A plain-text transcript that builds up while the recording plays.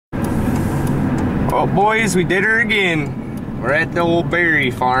Well, boys, we did her again. We're at the old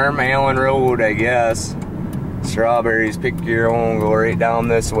berry farm, Allen Road, I guess. Strawberries, pick your own, go right down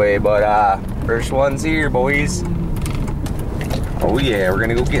this way. But first one's here, boys. Oh yeah, we're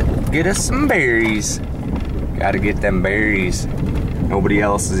gonna go get us some berries. Gotta get them berries. Nobody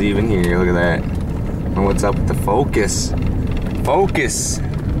else is even here. Look at that. And what's up with the focus? Focus.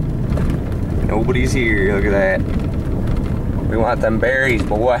 Nobody's here. Look at that. We want them berries,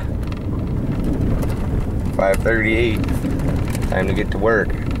 boy. 5:38. Time to get to work.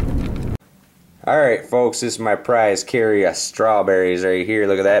 Alright, folks, this is my prize carry of strawberries right here.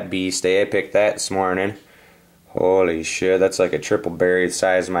 Look at that beast. I picked that this morning. Holy shit, that's like a triple berry the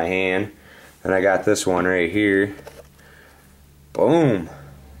size of my hand. And I got this one right here. Boom.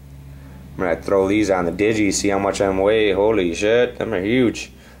 I'm gonna throw these on the digi, see how much I'm weigh. Holy shit, them are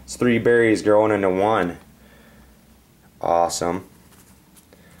huge. It's 3 berries growing into one. Awesome.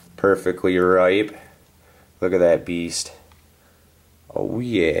 Perfectly ripe. Look at that beast. Oh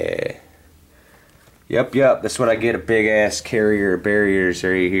yeah. Yep, that's what I get, a big ass carrier of berries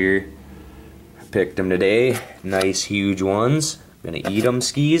right here. I picked them today. Nice huge ones. Gonna eat them,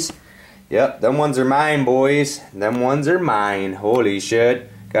 skis. Yep, them ones are mine, boys. Them ones are mine. Holy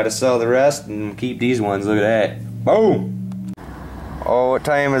shit. Gotta sell the rest and keep these ones. Look at that. Boom! Oh, what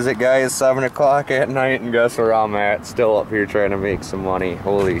time is it, guys? 7 o'clock at night, and guess where I'm at? Still up here trying to make some money.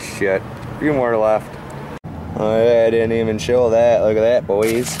 Holy shit. A few more left. Oh, yeah, I didn't even show that. Look at that,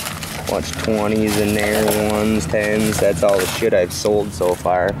 boys. Bunch of 20s in there, 1s, 10s. That's all the shit I've sold so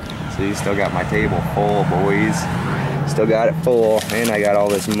far. So you still got my table full, boys. Still got it full, and I got all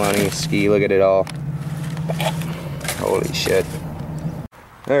this money. Ski, look at it all. Holy shit.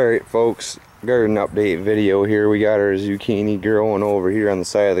 Alright, folks, garden update video here. We got our zucchini growing over here on the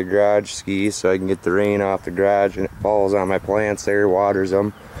side of the garage, ski, so I can get the rain off the garage and it falls on my plants there, waters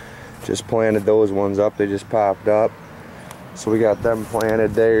them. Just planted those ones up, they just popped up. So we got them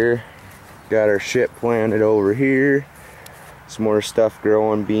planted there. Got our shit planted over here. Some more stuff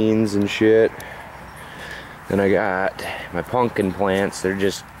growing, beans and shit. Then I got my pumpkin plants, they're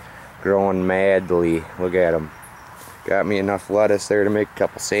just growing madly. Look at them. Got me enough lettuce there to make a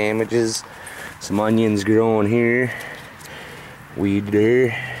couple sandwiches. Some onions growing here. Weed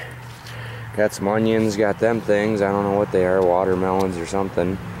there. Got some onions, got them things. I don't know what they are, watermelons or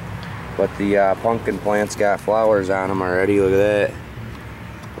something. But the pumpkin plants got flowers on them already. Look at that.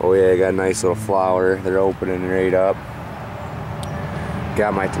 Oh yeah, got a nice little flower. They're opening right up.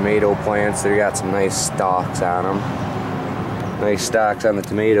 Got my tomato plants. They got some nice stalks on them. Nice stalks on the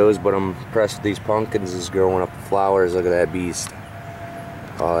tomatoes, but I'm impressed with these pumpkins is growing up the flowers. Look at that beast.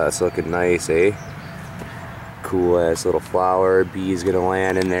 Oh, that's looking nice, eh? Cool ass little flower. Bee's gonna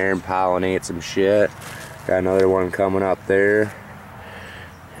land in there and pollinate some shit. Got another one coming up there.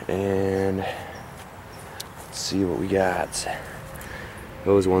 And let's see what we got.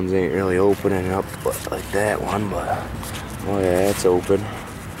 Those ones ain't really opening up like that one, but oh yeah, it's open.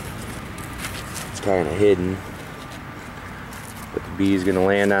 It's kind of hidden. But the bee's gonna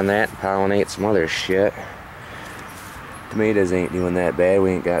land on that and pollinate some other shit. Tomatoes ain't doing that bad.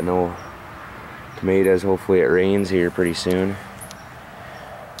 We ain't got no tomatoes. Hopefully it rains here pretty soon.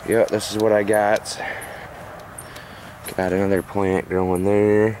 Yep, this is what I got. Got another plant growing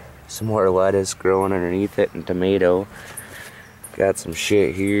there. Some more lettuce growing underneath it and tomato. Got some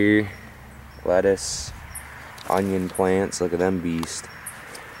shit here. Lettuce. Onion plants. Look at them beasts.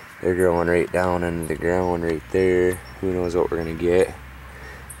 They're growing right down into the ground right there. Who knows what we're gonna get.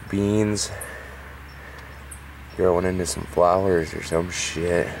 Beans. Growing into some flowers or some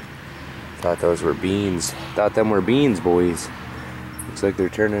shit. Thought those were beans. Thought them were beans, boys. Looks like they're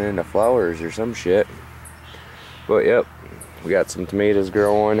turning into flowers or some shit. But yep, we got some tomatoes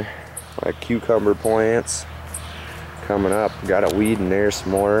growing, like cucumber plants coming up. Got a weed in there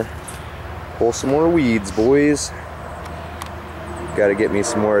some more. Pull some more weeds, boys. Got to get me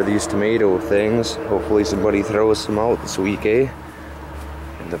some more of these tomato things. Hopefully somebody throws some out this week, eh?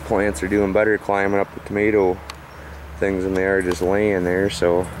 And the plants are doing better climbing up the tomato things than they are just laying there,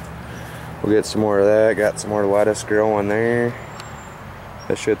 so we'll get some more of that. Got some more lettuce growing there.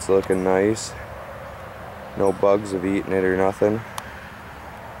 That shit's looking nice. No bugs have eaten it or nothing.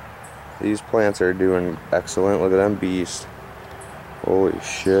 These plants are doing excellent. Look at them beasts. Holy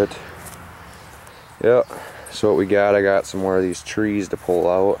shit. Yep. So what we got, I got some more of these trees to pull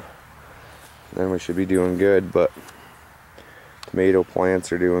out. Then we should be doing good, but tomato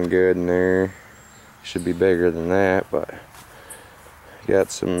plants are doing good in there. Should be bigger than that, but got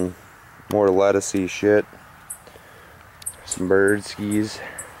some more lettucey shit. Some bird skis.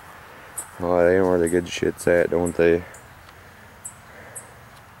 Oh, they know where the good shit's at, don't they?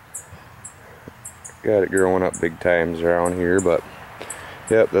 got it growing up big times around here. But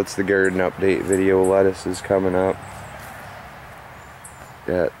yep, that's the garden update video. Lettuce is coming up.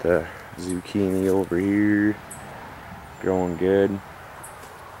 Got the zucchini over here, growing good.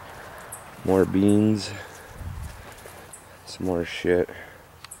 More beans, some more shit,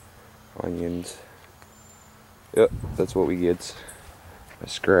 onions. Yep, that's what we get. My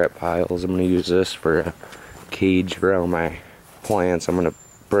scrap piles. I'm gonna use this for a cage for all my plants. I'm gonna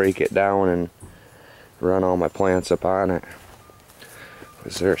break it down and run all my plants up on it.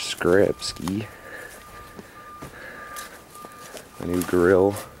 Is there a scrap ski? A new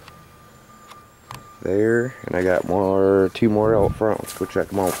grill there, and I got two more out front. Let's go check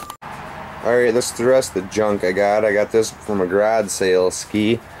them out. Alright, this is the rest of the junk I got. I got this from a garage sale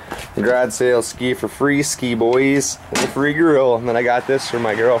ski. A garage sale ski for free, ski boys, with a free grill. And then I got this from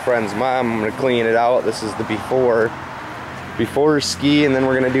my girlfriend's mom. I'm gonna clean it out. This is the before ski, and then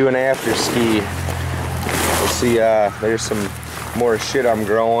we're gonna do an after ski. We'll see. There's some more shit I'm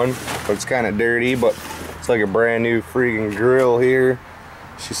growing, but it's kind of dirty, but it's like a brand new freaking grill here.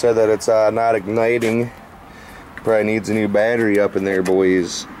 She said that it's not igniting. Probably needs a new battery up in there,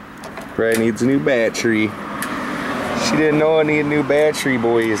 boys. Probably needs a new battery. She didn't know I needed a new battery,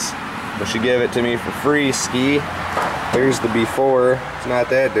 boys, but she gave it to me for free. Ski. There's the before. It's not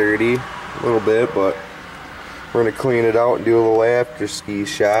that dirty, a little bit, but we're gonna clean it out and do a little after ski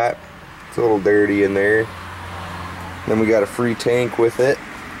shot. It's a little dirty in there. Then we got a free tank with it.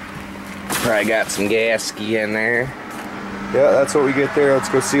 Probably got some gas ski in there. Yeah, that's what we get there. Let's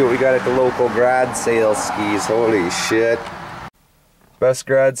go see what we got at the local garage sale skis. Holy shit. Best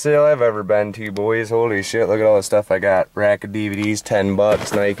garage sale I've ever been to, boys. Holy shit, look at all the stuff I got. Rack of DVDs, 10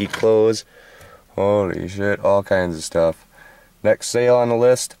 bucks, Nike clothes. Holy shit, all kinds of stuff. Next sale on the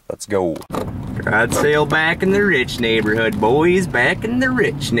list, let's go. Garage sale back in the rich neighborhood, boys. Back in the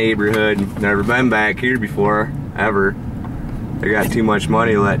rich neighborhood. Never been back here before, ever. They got too much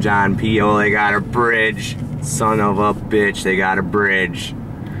money to let John P. Oh, they got a bridge. Son of a bitch, they got a bridge.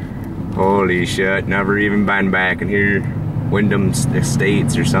 Holy shit, never even been back in here. Wyndham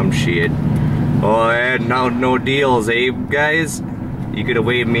Estates or some shit. Oh, I had no deals, eh, guys? You could have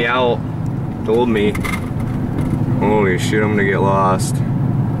waved me out. Told me. Holy shit, I'm gonna get lost.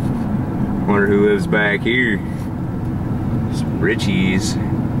 Wonder who lives back here. Some Richies.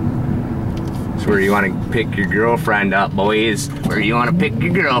 That's where you want to pick your girlfriend up, boys. Where you want to pick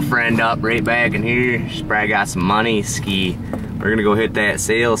your girlfriend up, right back in here. She's probably got some money, ski. We're gonna go hit that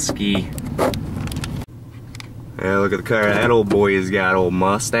sale ski. Yeah, look at the car that old boy has got, old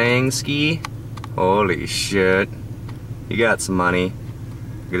Mustang ski. Holy shit. He got some money.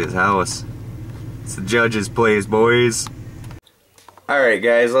 Look at his house. It's the judge's place, boys. Alright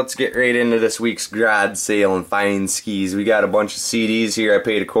guys, let's get right into this week's garage sale and find skis. We got a bunch of CDs here. I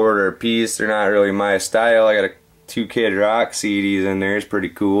paid $1 a piece. They're not really my style. I got two Kid Rock CDs in there. It's pretty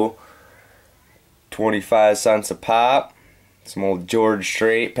cool. 25 cents a pop. Some old George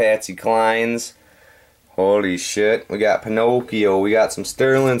Strait, Patsy Clines. Holy shit. We got Pinocchio. We got some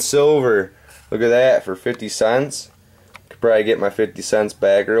sterling silver. Look at that for 50 cents. Could probably get my 50 cents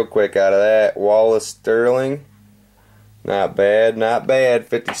back real quick out of that. Wallace Sterling. Not bad, not bad.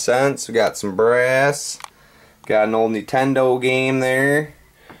 50 cents. We got some brass. Got an old Nintendo game there.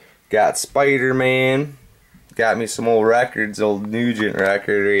 Got Spider-Man. Got me some old records, old Nugent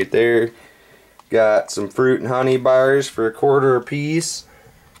record right there. Got some fruit and honey bars for $1 a piece.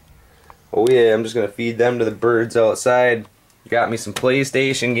 Oh yeah, I'm just gonna feed them to the birds outside. Got me some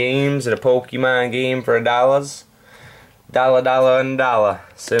PlayStation games and a Pokemon game for $1. $1.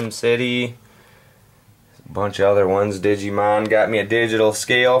 Sim City. A bunch of other ones. Digimon. Got me a digital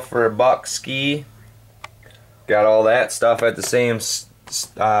scale for $1 ski. Got all that stuff at the same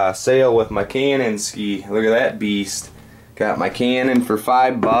sale with my Canon ski. Look at that beast. Got my Canon for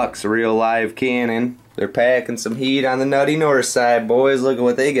 $5, a real live Canon. They're packing some heat on the nutty north side, boys. Look at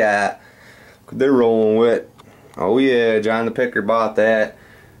what they got. They're rolling with. Oh yeah, John the Picker bought that.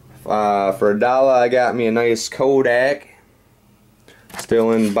 For $1, I got me a nice Kodak.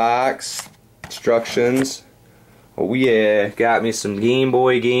 Still in box. Instructions. Oh yeah, got me some Game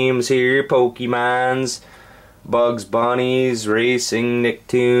Boy games here. Pokemons, Bugs Bunnies, Racing,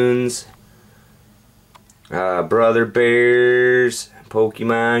 Nicktoons, Brother Bears,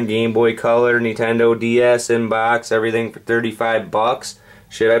 Pokemon, Game Boy Color, Nintendo DS in box. Everything for $35.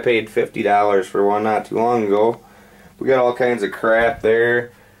 Shit, I paid $50 for one not too long ago. We got all kinds of crap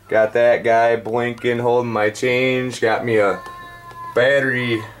there. Got that guy blinking, holding my change. Got me a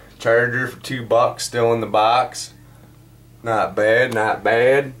battery charger for $2 still in the box. Not bad, not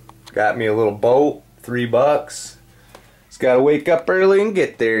bad. Got me a little boat, $3. It's gotta wake up early and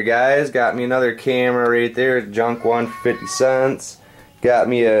get there, guys. Got me another camera right there, a junk one for 50 cents. Got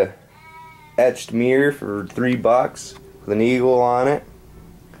me a etched mirror for $3 with an eagle on it.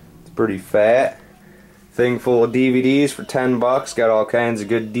 It's pretty fat. Thing full of DVDs for $10. Got all kinds of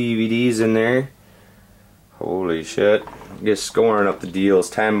good DVDs in there. Holy shit. Just scoring up the deals.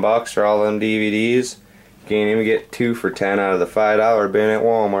 $10 for all them DVDs. Can't even get 2 for $10 out of the $5 bin at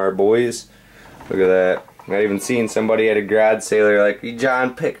Walmart, boys. Look at that. I even seen somebody at a garage sale. They're like, "You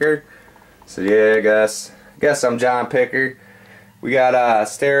John Picker?" So yeah, I guess I'm John Picker. We got a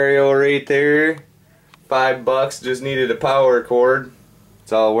stereo right there. $5. Just needed a power cord.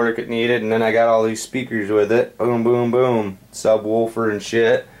 That's all the work it needed. And then I got all these speakers with it. Boom, boom, boom. Subwoofer and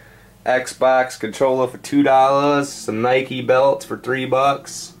shit. Xbox controller for $2. Some Nike belts for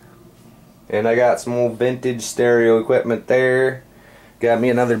 $3. And I got some old vintage stereo equipment there. Got me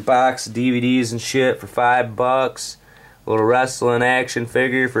another box of DVDs and shit for $5. A little wrestling action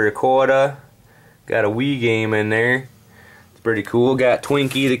figure for $1. Got a Wii game in there. It's pretty cool. Got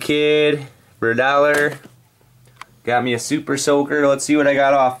Twinkie the Kid for $1. Got me a Super Soaker. Let's see what I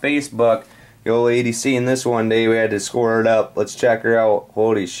got off Facebook. The old lady seen this one day. We had to score it up. Let's check her out.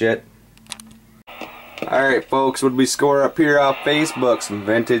 Holy shit. Alright folks, what'd we score up here off Facebook? Some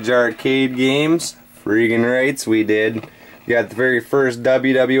vintage arcade games. Freaking rights we did. We got the very first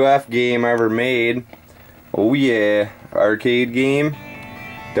WWF game ever made. Oh yeah, arcade game.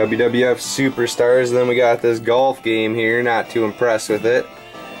 WWF Superstars. And then we got this golf game here. Not too impressed with it.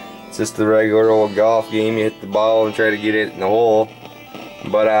 It's just the regular old golf game. You hit the ball and try to get it in the hole.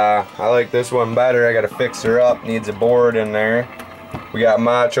 But I like this one better. I gotta fix her up. Needs a board in there. We got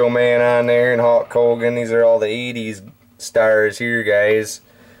Macho Man on there and Hulk Hogan. These are all the 80s stars here, guys.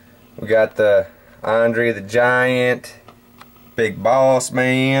 We got the Andre the Giant, Big Boss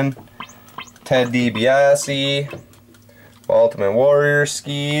Man, Ted DiBiase, Ultimate Warrior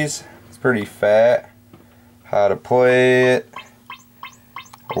skis. It's pretty fat. How to play it.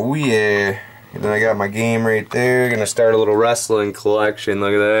 Oh yeah. And then I got my game right there. Gonna start a little wrestling collection.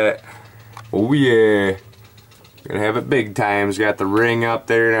 Look at that. Oh yeah. Gonna have it big times. Got the ring up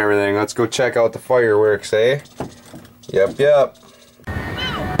there and everything. Let's go check out the fireworks, eh? Yep, yep.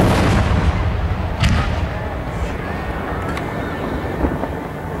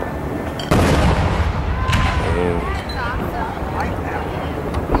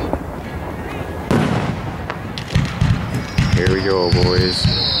 Here we go, boys.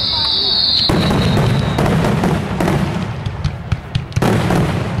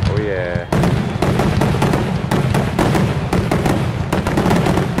 Oh yeah.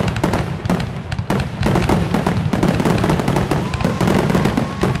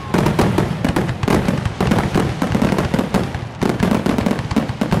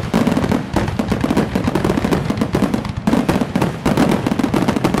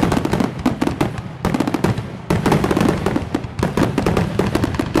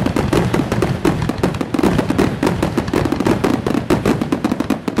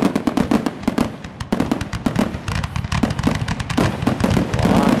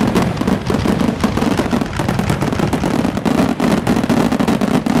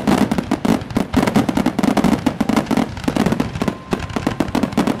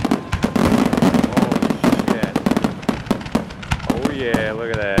 Yeah, look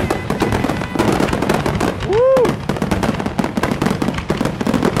at that. Woo!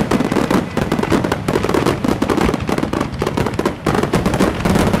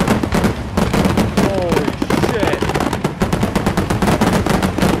 Holy shit.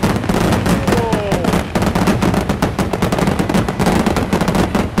 Whoa.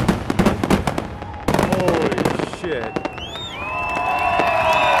 Holy shit.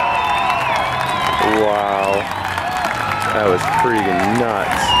 Wow. That was freaking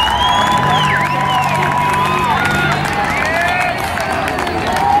nuts.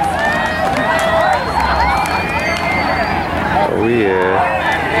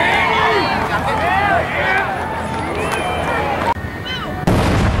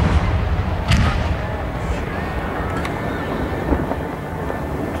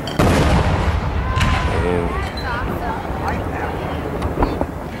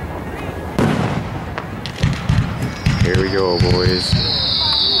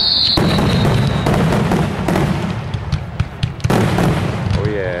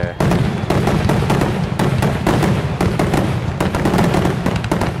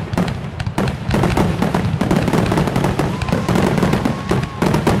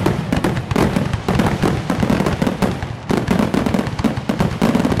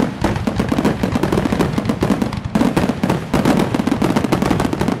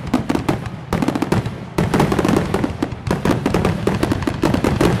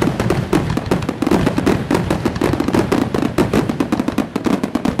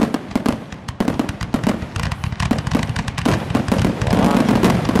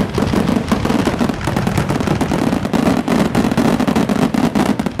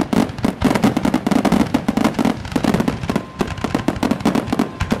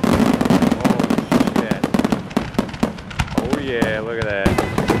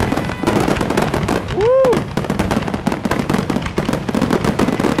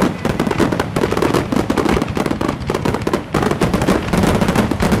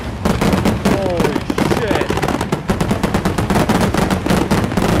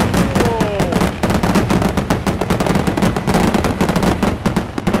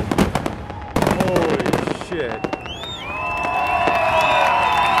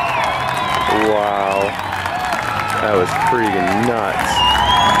 freaking nuts.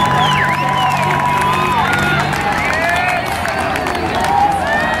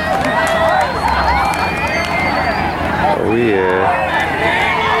 Oh yeah.